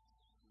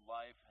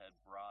life had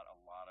brought a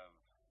lot of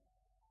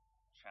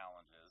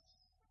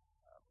challenges,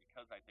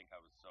 because I think I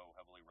was so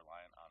heavily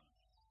reliant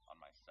on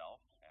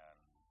myself and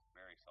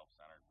very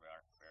self-centered,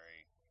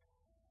 very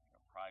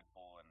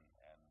prideful, and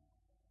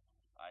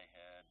I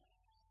had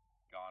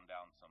gone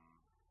down some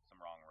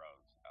wrong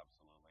roads,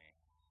 absolutely,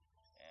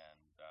 and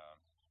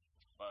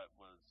but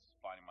was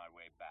finding my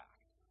way back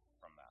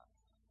from that,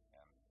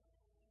 and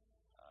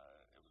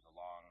it was a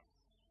long,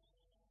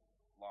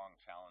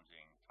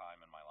 challenging time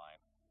in my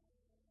life.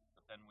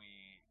 But then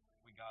we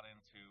got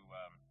into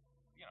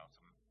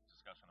some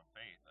discussion of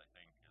faith, I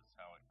think, is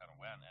how it kind of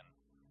went,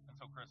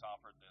 Chris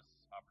offered this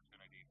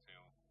opportunity to,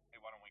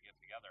 hey, why don't we get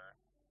together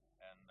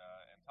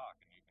and talk,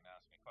 and you can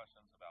ask me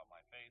questions about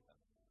my faith, and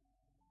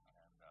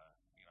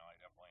I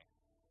definitely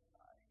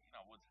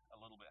was a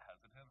little bit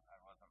hesitant. I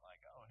wasn't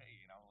like, oh,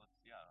 hey, let's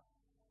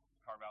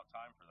carve out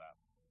time for that.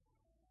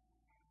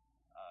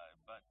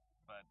 But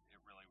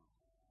it really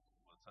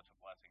was such a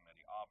blessing that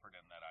he offered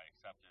and that I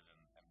accepted,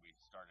 and we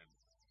started.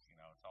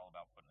 It's all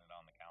about putting it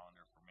on the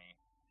calendar for me.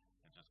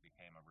 It just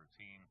became a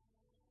routine.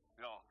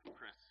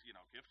 Chris,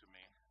 gifted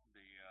me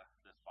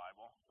this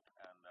Bible,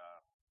 and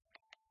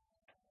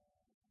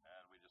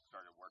we just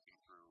started working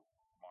through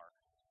Mark,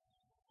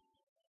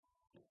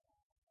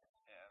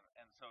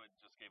 and so it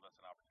just gave us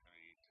an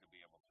opportunity to be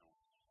able to,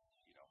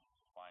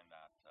 find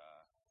that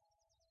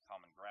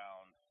common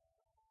ground,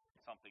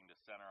 something to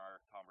center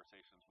our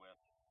conversations with.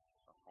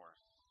 Of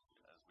course,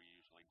 as we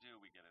usually do,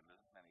 we get into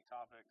many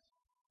topics.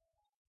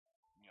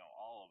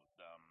 All of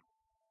them,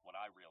 what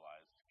I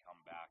realized, come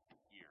back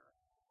here,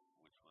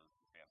 which was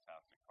the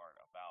fantastic part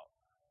about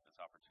this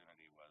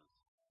opportunity was,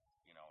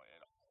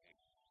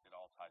 it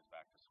all ties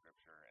back to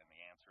Scripture, and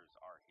the answers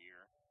are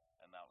here.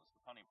 And that was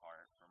the funny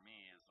part for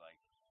me is like,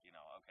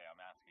 okay, I'm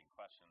asking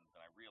questions,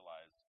 and I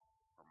realized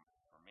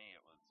for me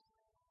it was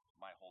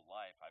my whole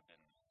life I've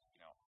been,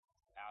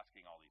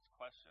 asking all these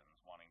questions,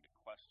 wanting to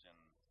question,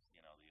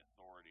 the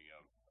authority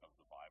of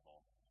the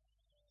Bible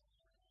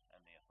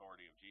and the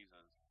authority of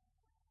Jesus,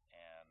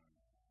 and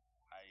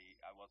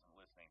I wasn't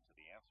listening to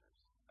the answers.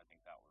 I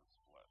think that was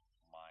what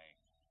my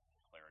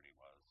clarity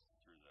was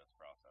through this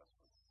process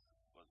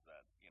was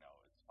that,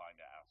 it's fine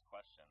to ask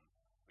questions,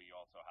 but you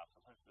also have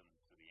to listen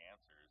to the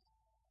answers,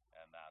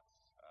 and that's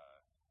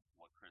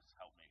what Chris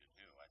helped me to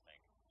do, I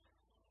think.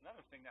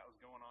 Another thing that was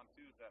going on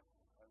too that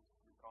I was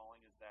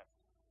recalling is that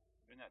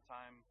during that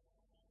time,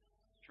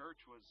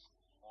 church was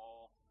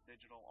all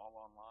digital, all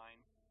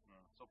online.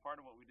 So part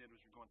of what we did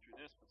was we're going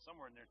through this, but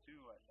somewhere in there too,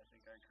 I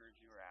think I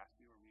encouraged you or asked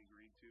you or we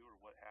agreed to or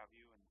what have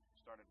you, and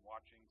started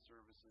watching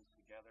services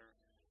together.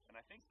 And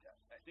I think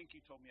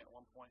you told me at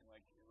one point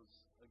like it was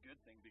a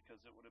good thing because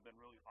it would have been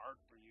really hard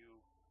for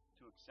you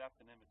to accept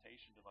an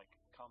invitation to like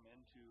come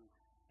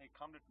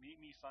to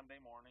meet me Sunday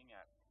morning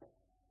at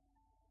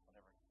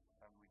whatever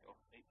time we go,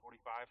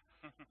 8:45,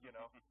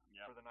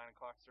 Yep. for the 9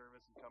 o'clock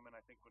service, and come in.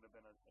 I think would have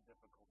been a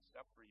difficult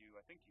step for you.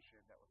 I think you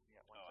shared that with me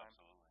at one time.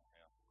 Absolutely,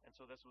 yeah. And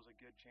so this was a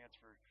good chance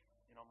for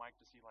Mike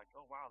to see like,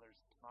 oh wow,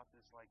 there's not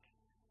this like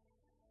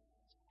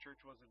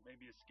church wasn't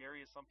maybe as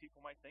scary as some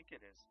people might think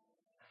it is.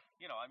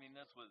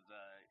 This was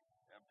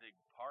a big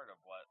part of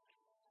what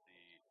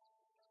the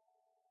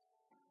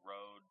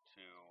road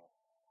to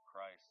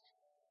Christ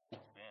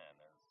has been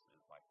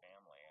is my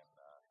family and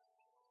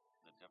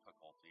the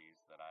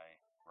difficulties that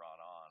I brought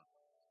on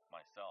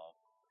myself.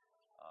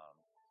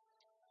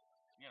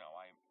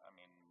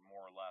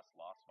 More or less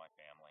lost my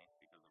family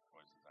because of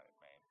choices I had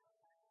made,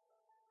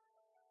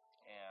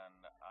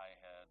 and I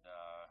had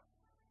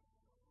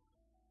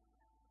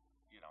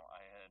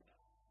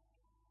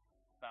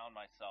found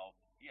myself,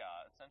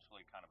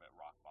 essentially kind of at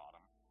rock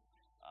bottom.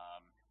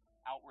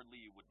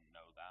 Outwardly, you wouldn't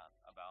know that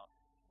about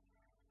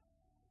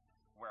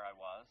where I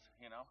was,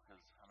 because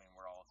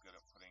we're all good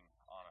at putting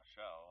on a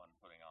show and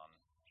putting on,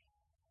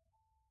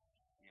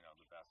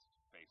 the best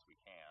face we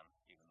can,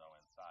 even though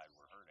inside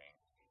we're hurting.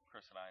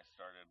 Chris and I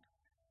started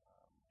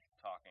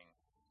talking.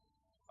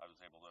 I was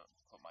able to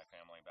put my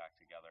family back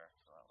together,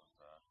 so that was,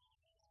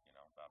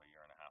 about a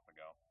year and a half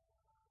ago.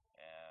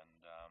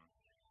 And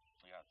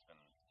it's been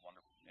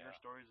wonderful. Your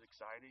story is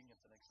exciting.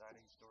 It's an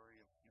exciting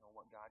story of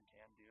what God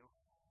can do.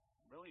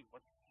 Really,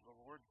 what the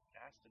Lord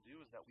asks to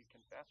do is that we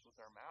confess with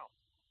our mouth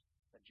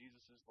that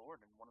Jesus is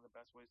Lord, and one of the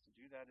best ways to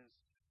do that is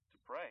to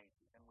pray.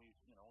 And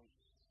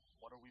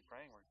what are we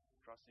praying? We're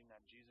trusting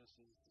that Jesus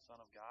is the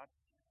Son of God,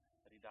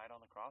 that He died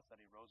on the cross, that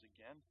He rose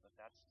again,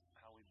 that's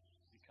how we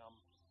become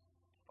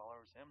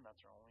followers of Him.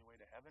 That's our only way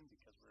to heaven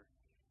because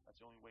that's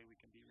the only way we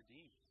can be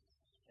redeemed.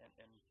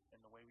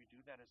 And the way we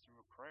do that is through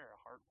a prayer, a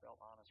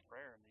heartfelt, honest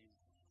prayer. And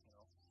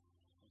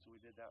and so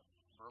we did that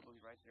verbally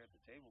right there at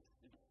the table.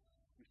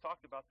 We've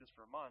talked about this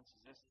for months.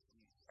 Do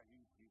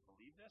you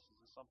believe this? Is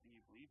this something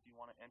you believe? Do you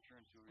want to enter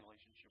into a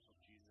relationship with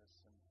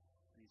Jesus? And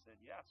he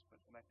said yes.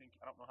 And I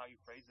don't know how you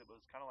phrased it, but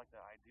it's kind of like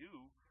that. I do.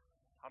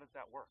 How does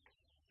that work?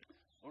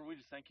 Lord, we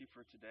just thank you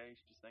for today.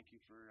 Just thank you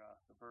for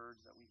the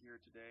birds that we hear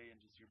today and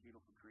just your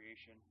beautiful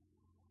creation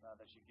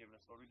that you've given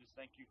us. Lord, we just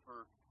thank you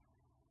for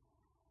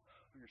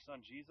your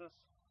Son, Jesus.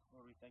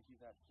 Lord, we thank you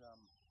that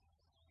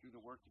through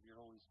the work of your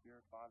Holy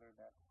Spirit, Father,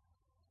 that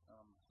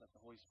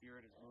the Holy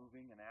Spirit is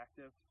moving and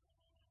active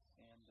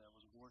and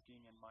was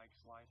working in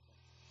Mike's life.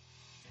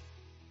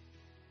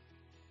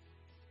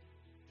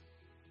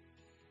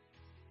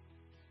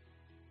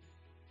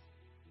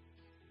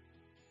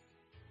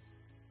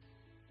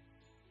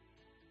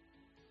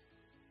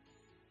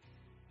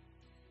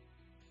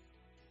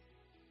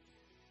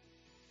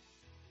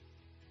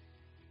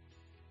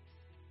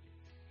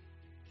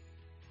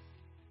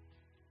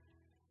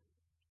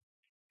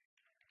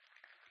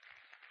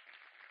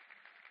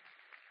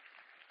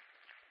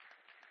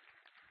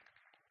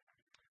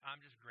 I'm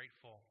just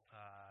grateful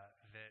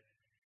that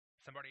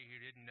somebody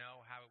who didn't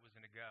know how it was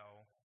going to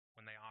go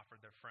when they offered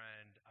their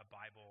friend a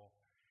Bible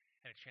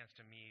and a chance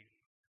to meet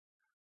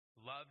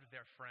loved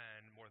their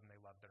friend more than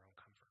they loved their own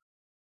comfort.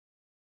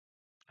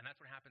 And that's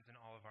what happens in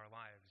all of our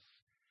lives,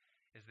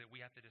 is that we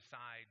have to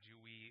decide, do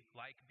we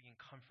like being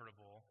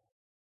comfortable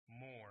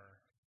more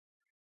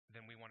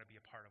than we want to be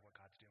a part of what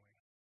God's doing?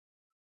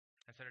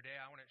 And so today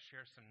I want to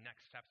share some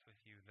next steps with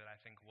you that I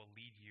think will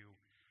lead you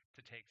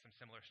to take some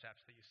similar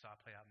steps that you saw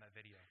play out in that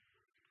video.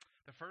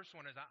 The first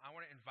one is I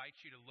want to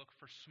invite you to look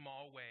for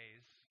small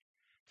ways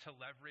to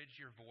leverage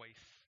your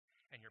voice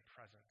and your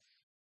presence.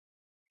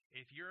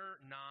 If you're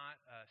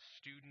not a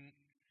student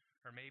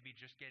or maybe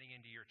just getting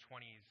into your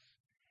 20s,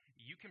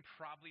 you can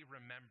probably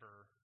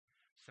remember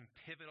some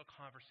pivotal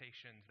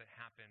conversations that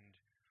happened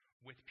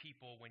with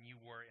people when you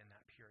were in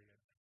that period,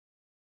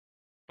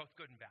 both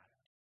good and bad.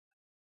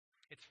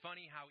 It's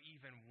funny how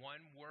even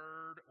one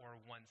word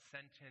or one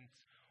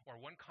sentence or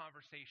one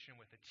conversation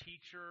with a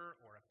teacher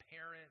or a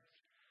parent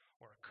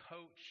or a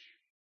coach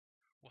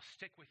will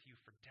stick with you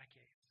for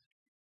decades.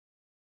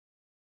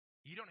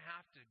 You don't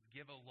have to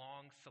give a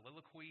long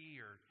soliloquy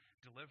or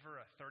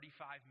deliver a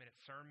 35-minute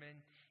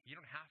sermon. You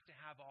don't have to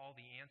have all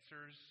the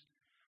answers.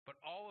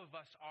 But all of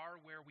us are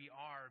where we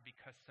are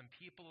because some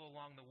people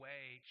along the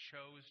way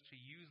chose to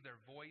use their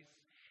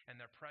voice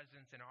and their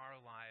presence in our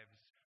lives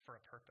for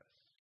a purpose.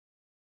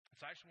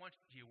 So I just want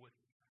you, with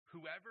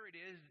whoever it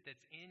is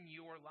that's in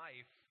your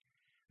life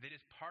that is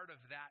part of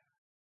that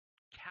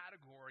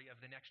category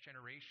of the next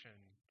generation,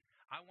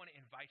 I want to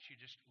invite you,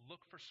 just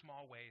look for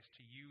small ways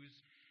to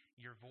use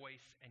your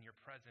voice and your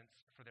presence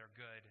for their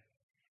good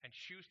and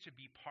choose to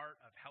be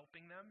part of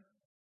helping them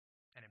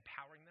and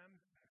empowering them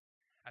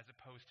as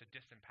opposed to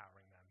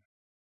disempowering them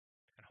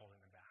and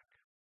holding them back.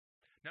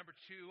 Number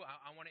two,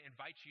 I want to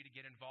invite you to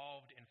get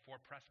involved in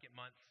For Prescott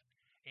Month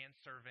and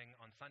serving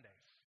on Sundays.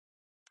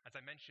 As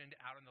I mentioned,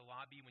 out in the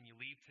lobby when you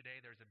leave today,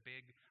 there's a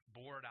big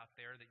board out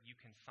there that you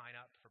can sign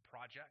up for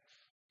projects.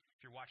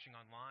 If you're watching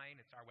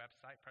online, it's our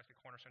website,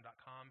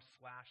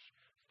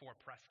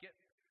 prescottcornerstone.com/forprescott.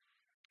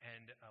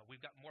 And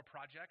we've got more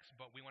projects,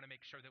 but we want to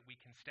make sure that we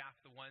can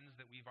staff the ones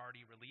that we've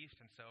already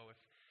released. And so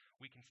if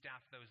we can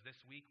staff those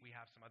this week, we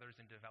have some others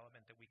in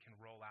development that we can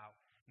roll out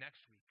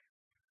next week.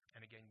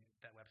 And again,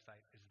 that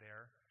website is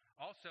there.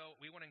 Also,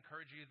 we want to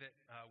encourage you that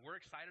we're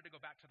excited to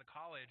go back to the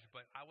college,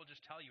 but I will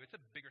just tell you, it's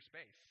a bigger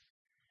space,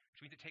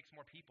 which means it takes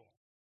more people.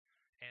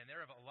 And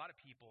there are a lot of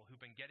people who've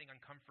been getting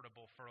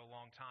uncomfortable for a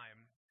long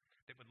time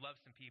that would love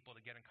some people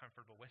to get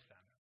uncomfortable with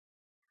them.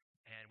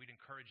 And we'd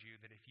encourage you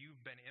that if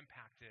you've been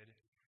impacted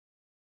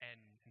and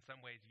in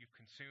some ways you've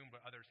consumed what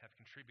others have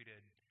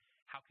contributed,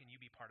 how can you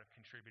be part of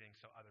contributing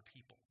so other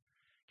people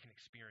can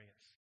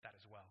experience that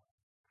as well?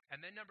 And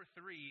then number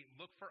three,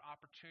 look for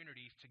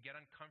opportunities to get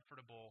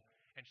uncomfortable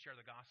and share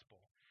the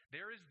gospel.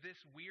 There is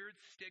this weird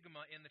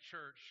stigma in the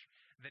church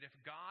that if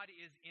God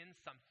is in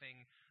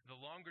something, the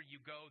longer you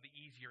go, the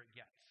easier it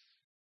gets.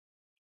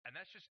 And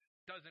that just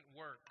doesn't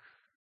work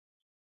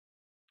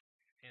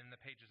in the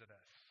pages of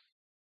this.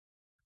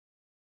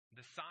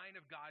 The sign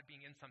of God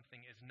being in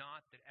something is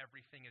not that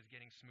everything is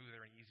getting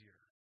smoother and easier.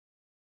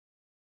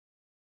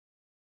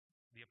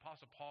 The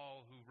Apostle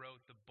Paul, who wrote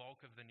the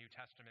bulk of the New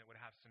Testament,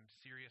 would have some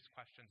serious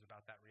questions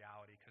about that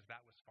reality because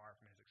that was far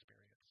from his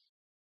experience.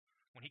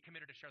 When he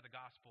committed to share the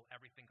gospel,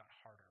 everything got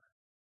harder.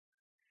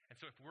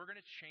 And so if we're going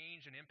to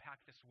change and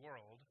impact this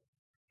world,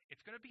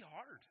 it's going to be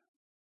hard.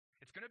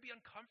 It's going to be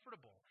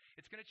uncomfortable.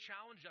 It's going to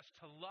challenge us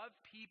to love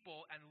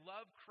people and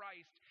love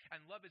Christ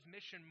and love his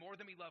mission more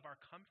than we love our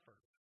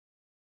comfort.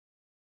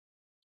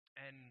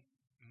 And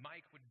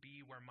Mike would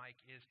be where Mike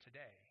is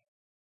today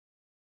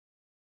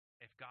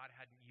if God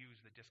hadn't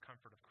used the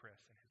discomfort of Chris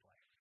in his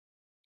life.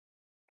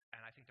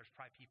 And I think there's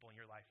probably people in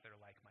your life that are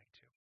like Mike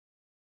too.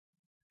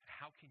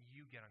 How can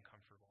you get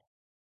uncomfortable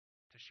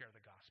to share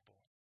the gospel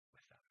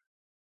with them?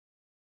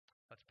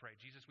 Let's pray.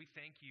 Jesus, we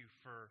thank you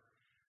for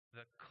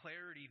the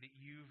clarity that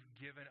you've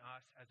given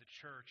us as a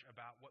church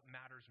about what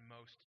matters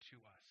most to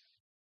us.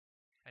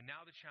 And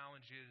now the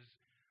challenge is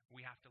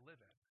we have to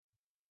live it.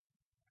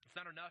 It's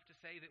not enough to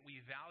say that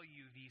we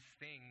value these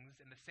things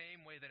in the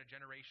same way that a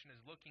generation is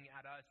looking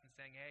at us and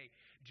saying, hey,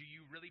 do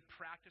you really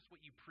practice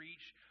what you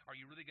preach? Are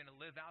you really going to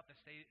live out the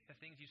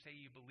things you say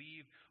you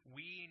believe?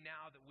 We,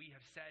 now that we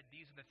have said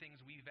these are the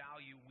things we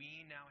value,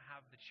 we now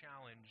have the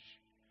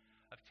challenge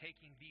of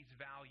taking these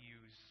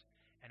values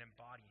and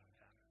embodying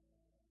them.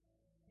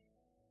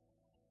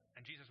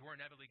 And Jesus, we're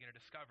inevitably going to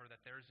discover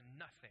that there's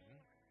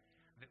nothing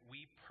that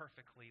we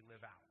perfectly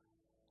live out.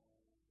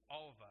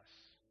 All of us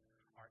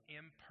are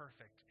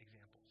imperfect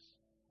examples.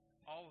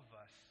 All of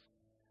us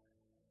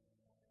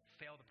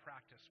fail to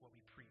practice what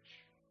we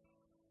preach.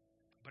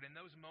 But in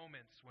those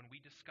moments when we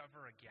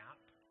discover a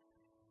gap,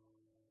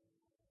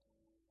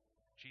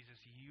 Jesus,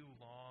 you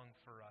long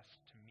for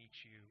us to meet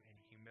you in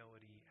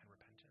humility and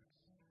repentance.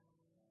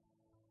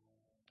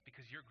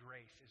 Because your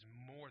grace is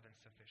more than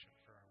sufficient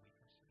for our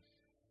weaknesses.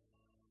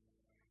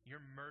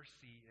 Your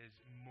mercy is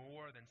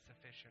more than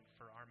sufficient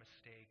for our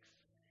mistakes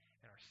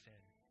and our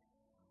sin.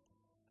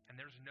 And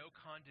there's no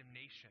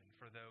condemnation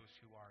for those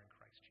who are in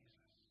Christ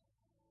Jesus.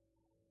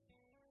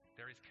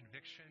 There is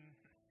conviction,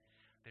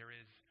 there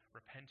is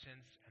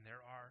repentance, and there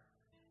are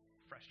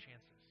fresh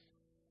chances.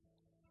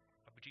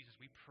 But Jesus,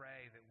 we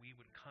pray that we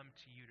would come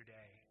to you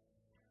today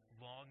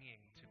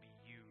longing to be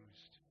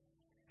used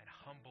and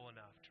humble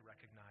enough to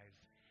recognize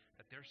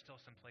that there's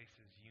still some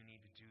places you need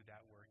to do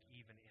that work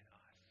even in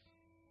us.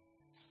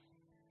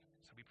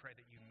 So we pray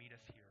that you meet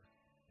us here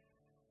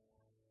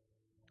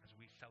as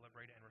we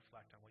celebrate and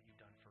reflect on what you've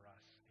done for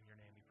us. In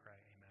your name we pray,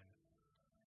 amen.